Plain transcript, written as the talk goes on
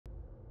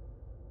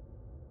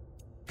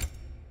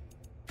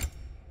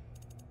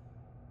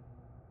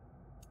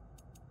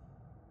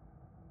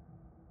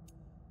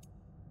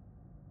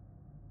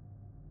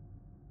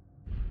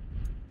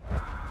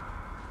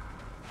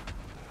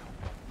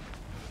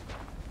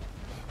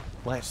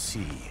Let's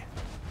see.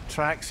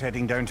 Tracks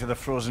heading down to the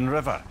frozen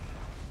river.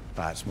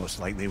 That's most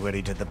likely where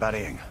he did the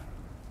burying.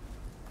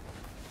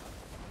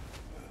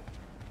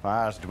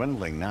 Fire's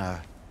dwindling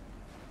now.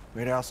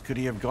 Where else could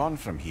he have gone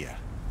from here?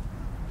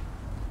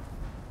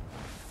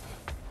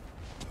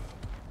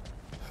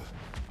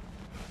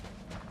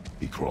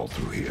 He crawled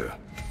through here.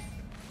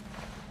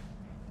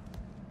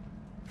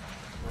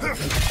 You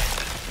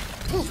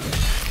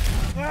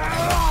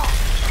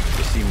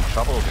seem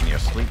troubled in your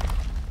sleep,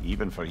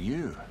 even for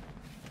you.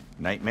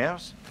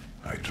 Nightmares?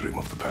 I dream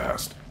of the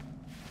past.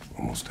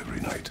 Almost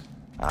every night.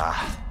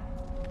 Ah,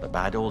 the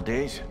bad old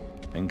days?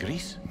 In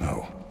Greece?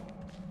 No.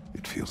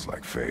 It feels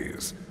like Faye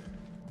is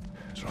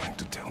trying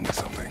to tell me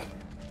something.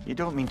 You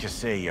don't mean to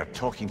say you're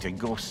talking to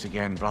ghosts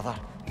again, brother?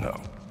 No.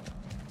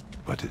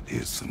 But it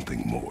is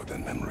something more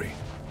than memory.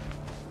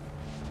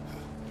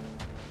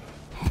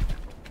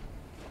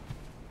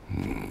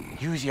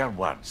 Use your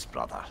words,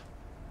 brother.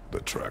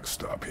 The tracks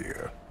stop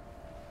here.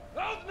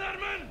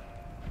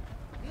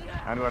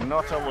 And we're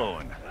not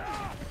alone.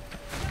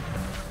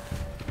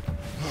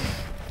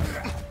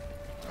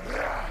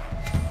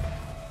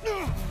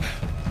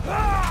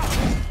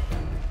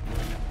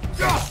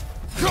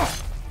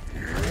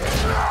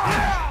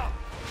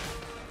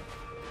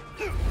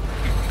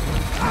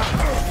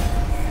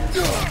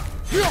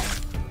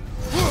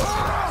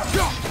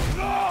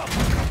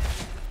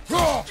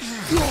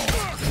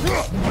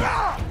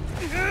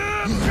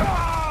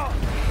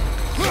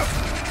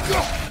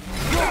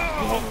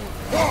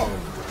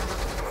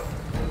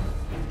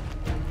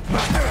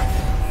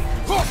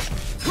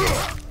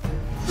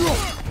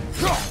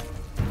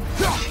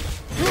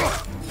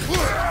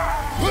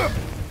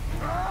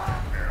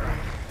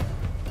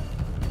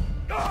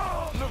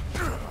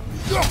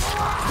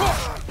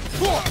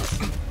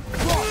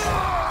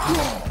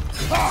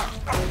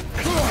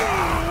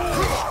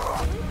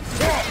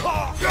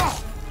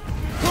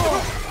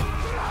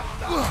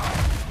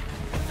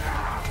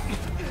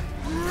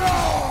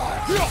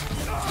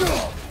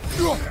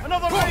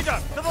 Another raider!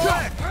 To the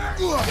left!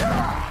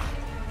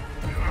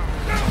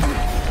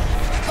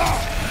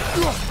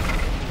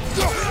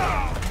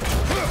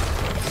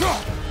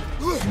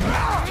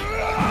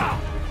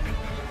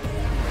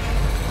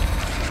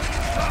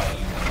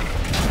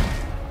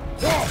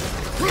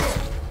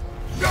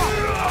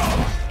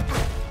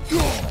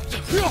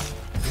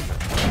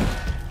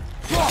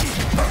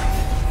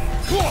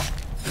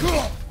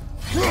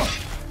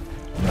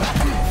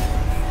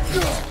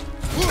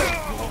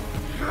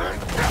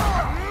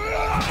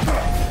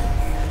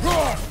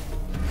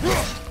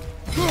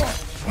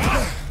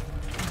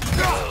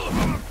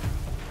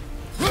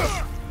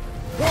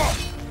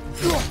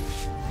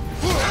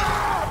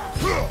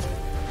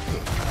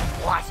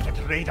 Blasted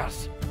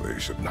raiders! They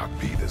should not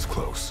be this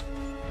close.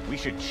 We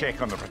should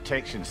check on the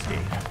protection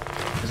stave.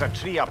 There's a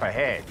tree up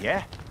ahead,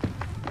 yeah?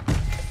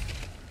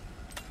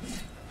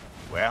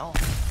 Well?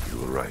 You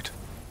were right.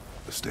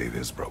 The stave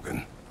is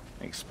broken.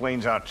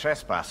 Explains our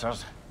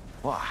trespassers.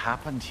 What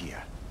happened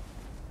here?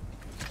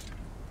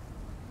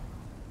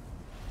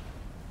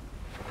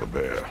 A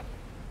bear.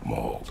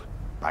 Mauled.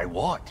 By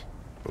what?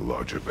 A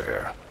larger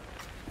bear.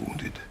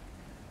 Wounded.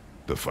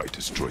 The fight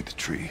destroyed the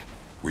tree.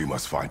 We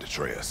must find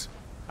Atreus.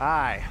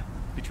 Aye.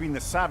 Between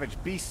the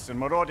savage beasts and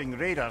marauding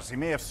raiders, he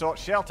may have sought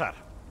shelter.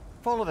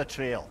 Follow the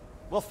trail.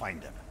 We'll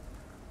find him.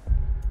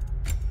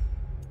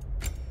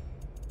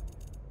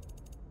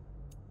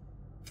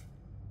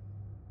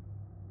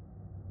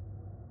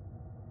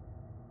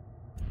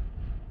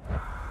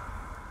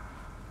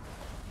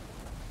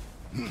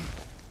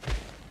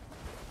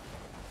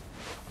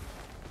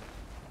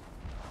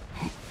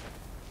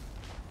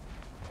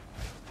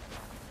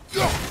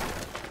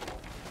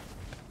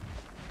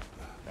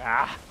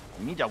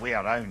 We need a way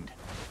around.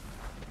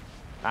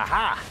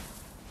 Aha!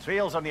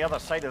 Trail's on the other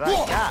side of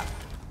that gap,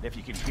 if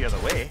you can clear the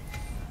way.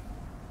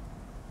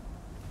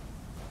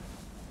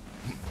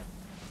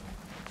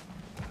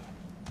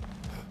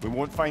 We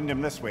won't find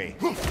him this way.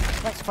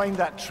 Let's find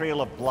that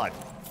trail of blood.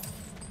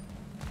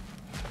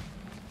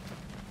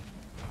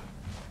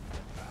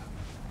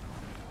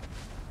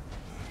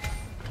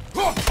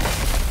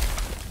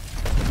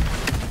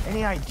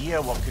 Any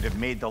idea what could have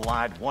made the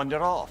lad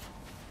wander off?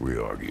 We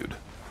argued.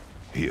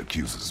 He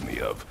accuses me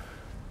of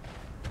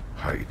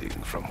hiding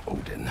from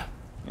Odin.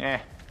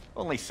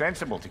 Only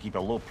sensible to keep a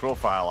low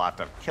profile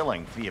after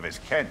killing 3 of his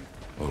kin.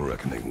 A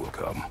reckoning will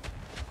come.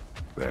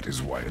 That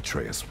is why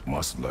Atreus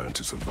must learn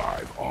to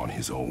survive on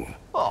his own.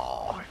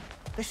 Oh,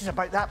 this is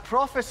about that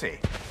prophecy.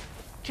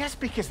 Just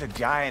because the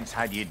giants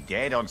had you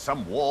dead on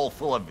some wall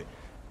full of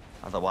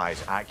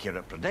otherwise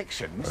accurate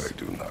predictions. I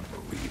do not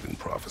believe in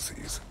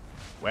prophecies.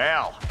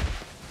 Well,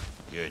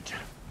 good.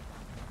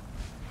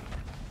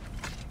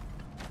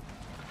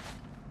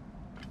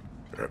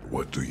 And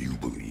what do you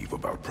believe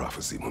about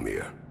prophecy,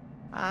 Mimir?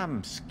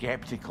 I'm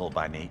skeptical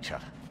by nature,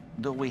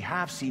 though we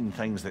have seen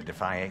things that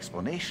defy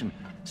explanation.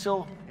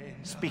 So,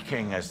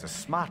 speaking as the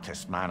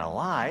smartest man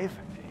alive,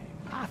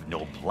 I've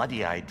no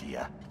bloody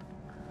idea.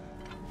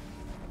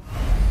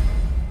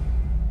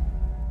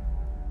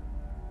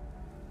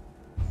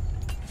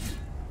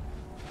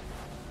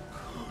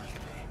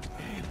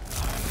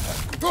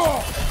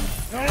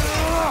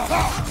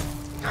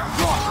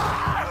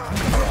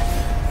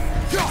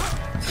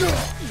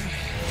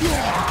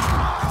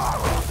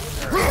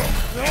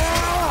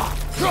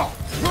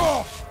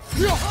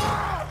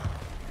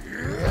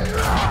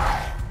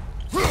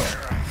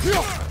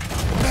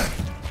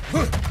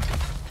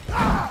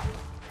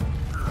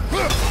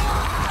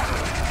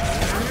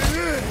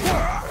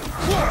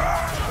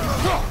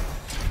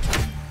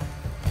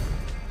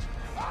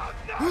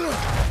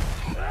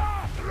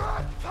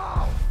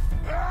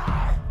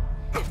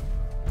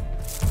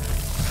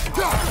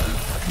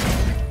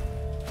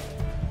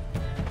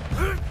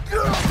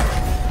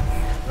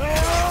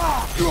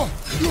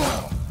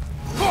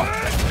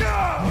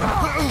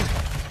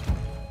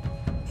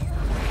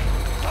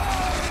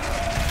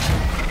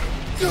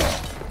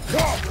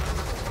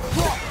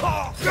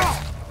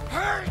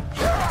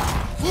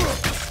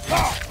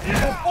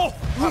 Oh,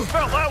 I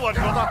felt that one,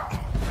 brother.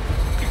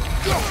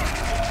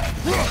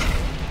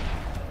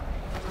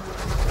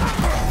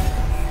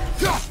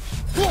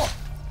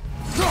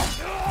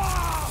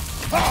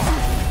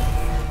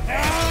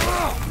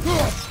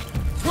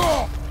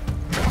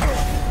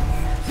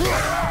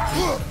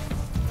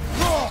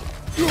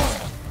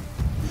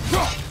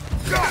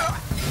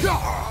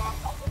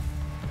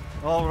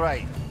 All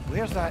right,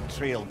 where's that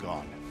trail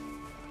gone?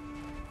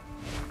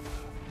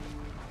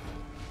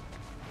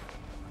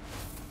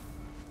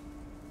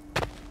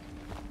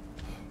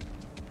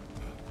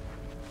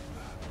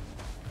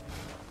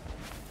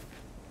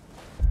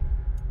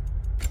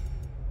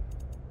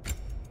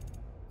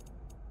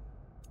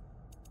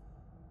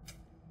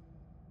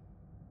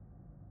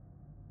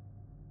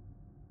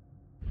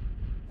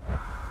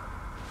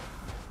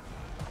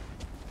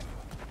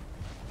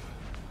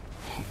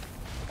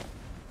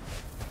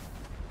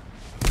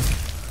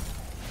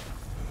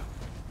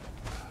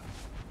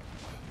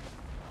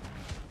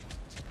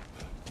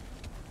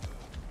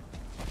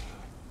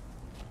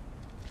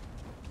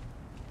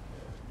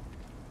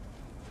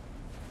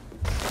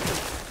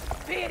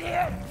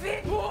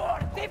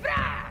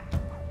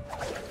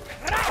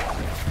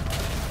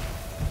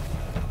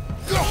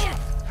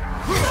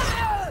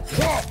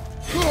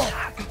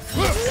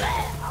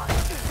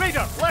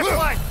 Raider, left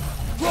flank!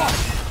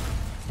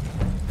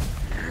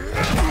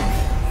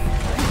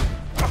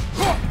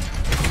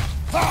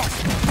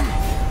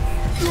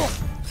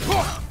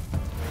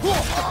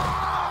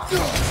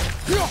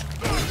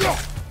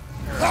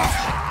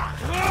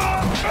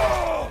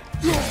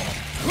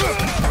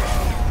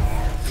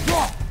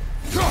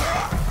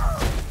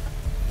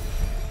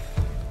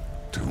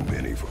 Too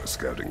many for a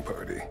scouting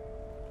party.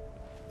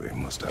 They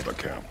must have a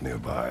camp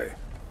nearby.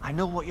 I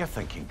know what you're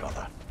thinking,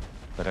 brother.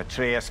 But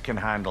Atreus can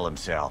handle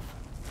himself.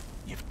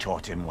 You've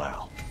taught him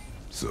well.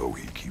 So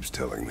he keeps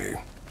telling me.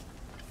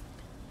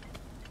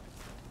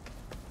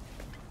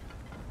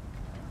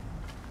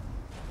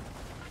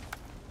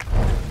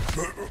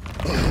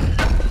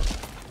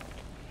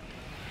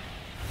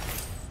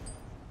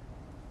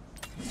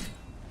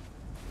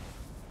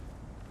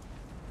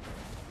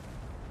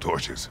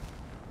 Torches.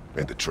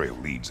 And the trail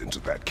leads into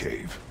that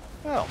cave.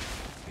 Well,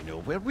 we know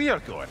where we are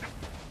going.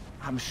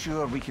 I'm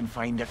sure we can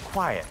find a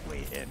quiet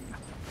way in.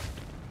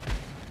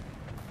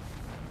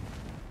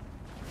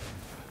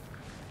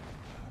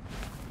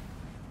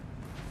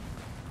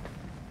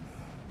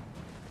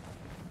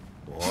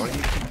 Or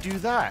you can do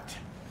that.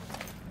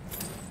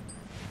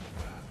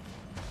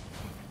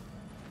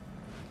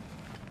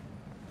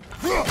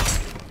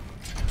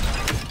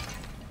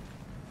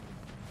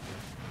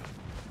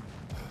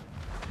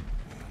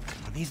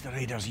 Are these the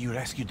raiders you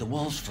rescued the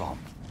wolves from?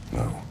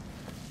 No.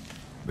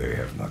 They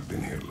have not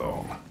been here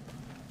long.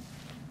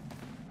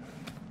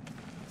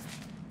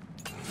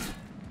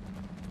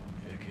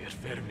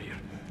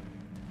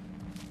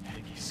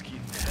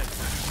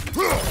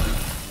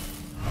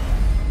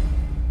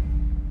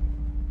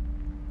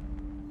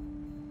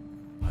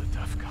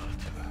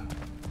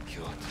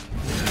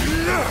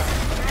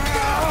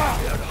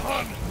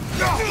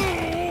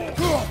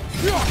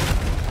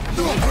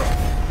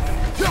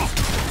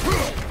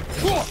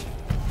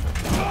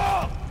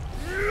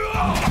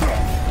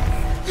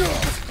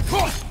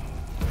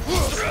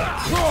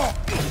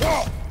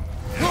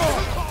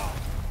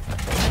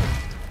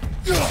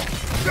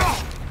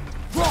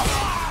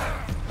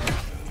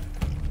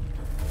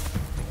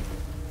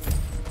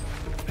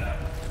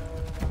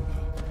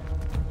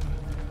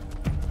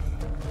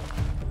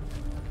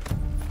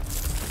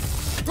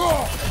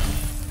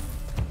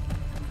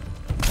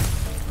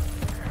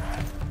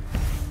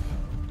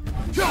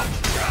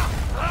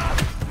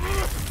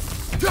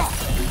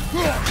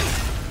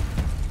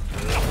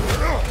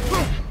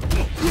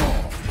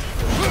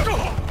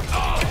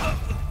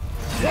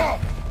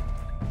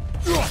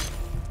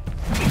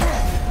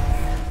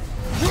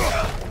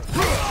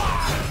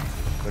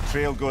 The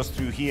trail goes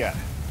through here.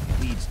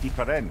 Leads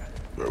deeper in.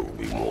 There will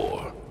be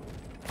more.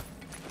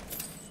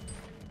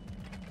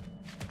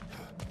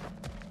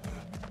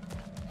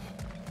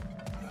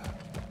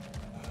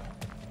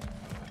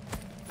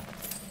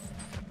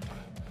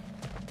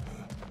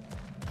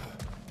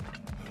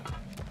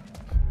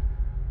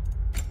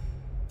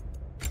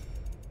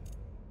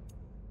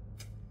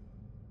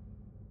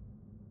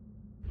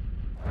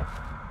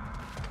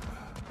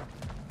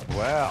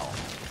 Well,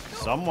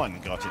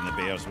 someone got in the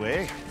bear's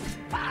way.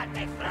 Above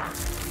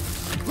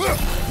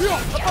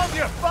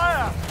you,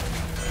 fire!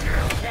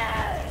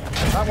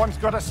 That one's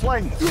got a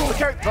sling.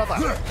 Look out,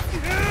 brother.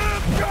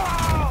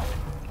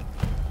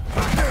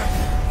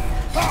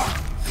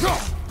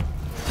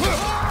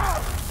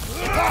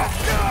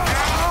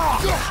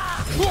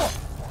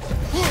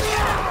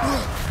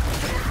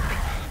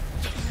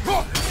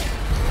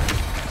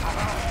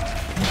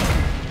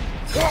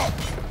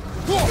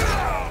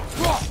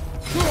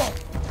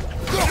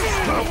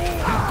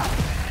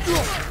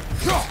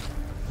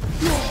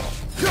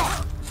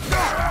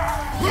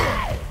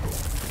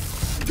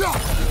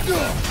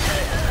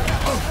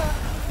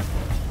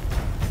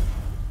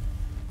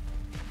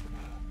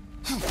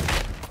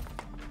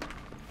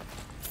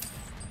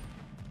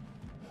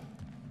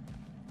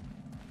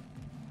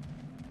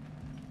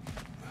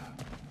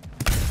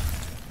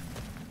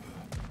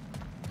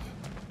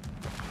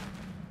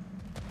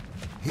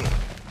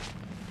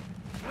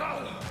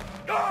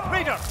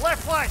 Raider,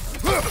 left flank!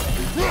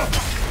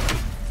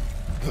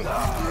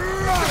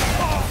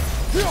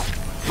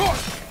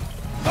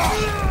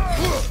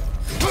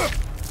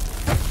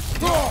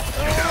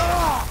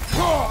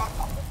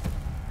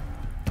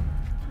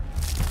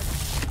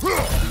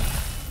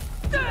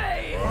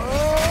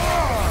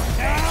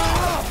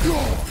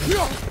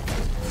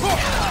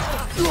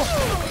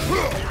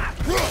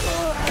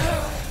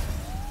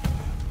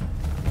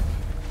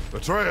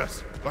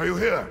 Atreus, are you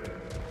here?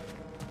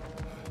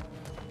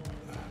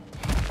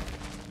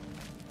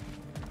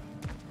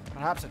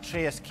 Perhaps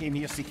Atreus came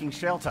here seeking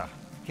shelter.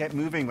 Kept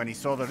moving when he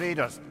saw the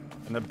raiders,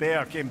 and the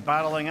bear came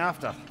barreling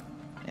after.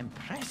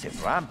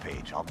 Impressive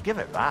rampage, I'll give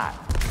it that.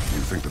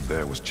 You think the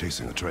bear was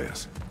chasing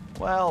Atreus?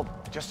 Well,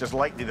 just as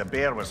likely the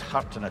bear was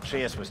hurt and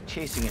Atreus was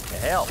chasing it to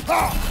hell.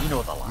 You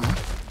know the line.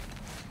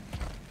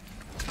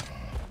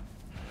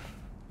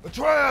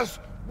 Atreus,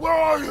 where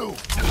are you?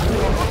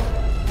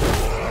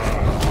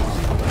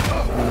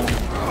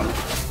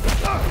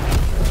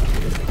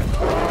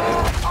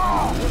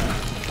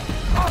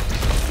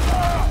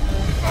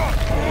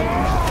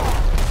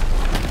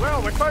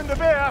 Well, we found the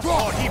bear,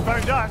 or he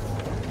found us.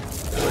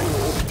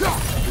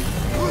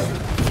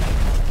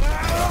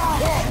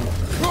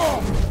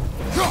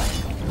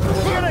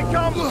 Here it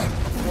comes!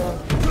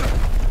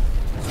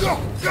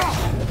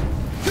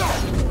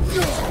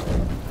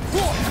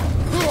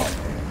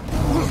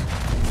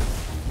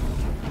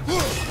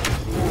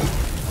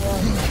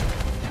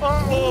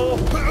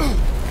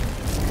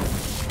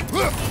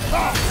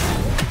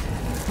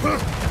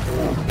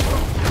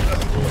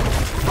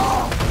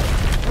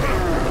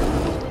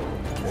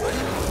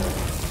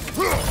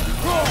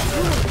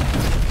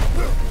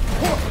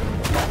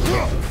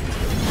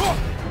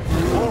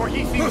 Oh,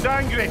 he seems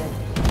angry.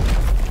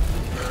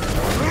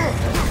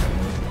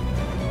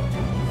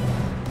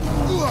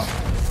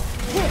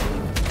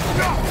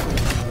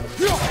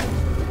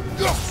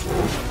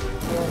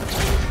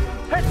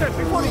 Hit him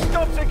before he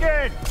stops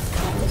again!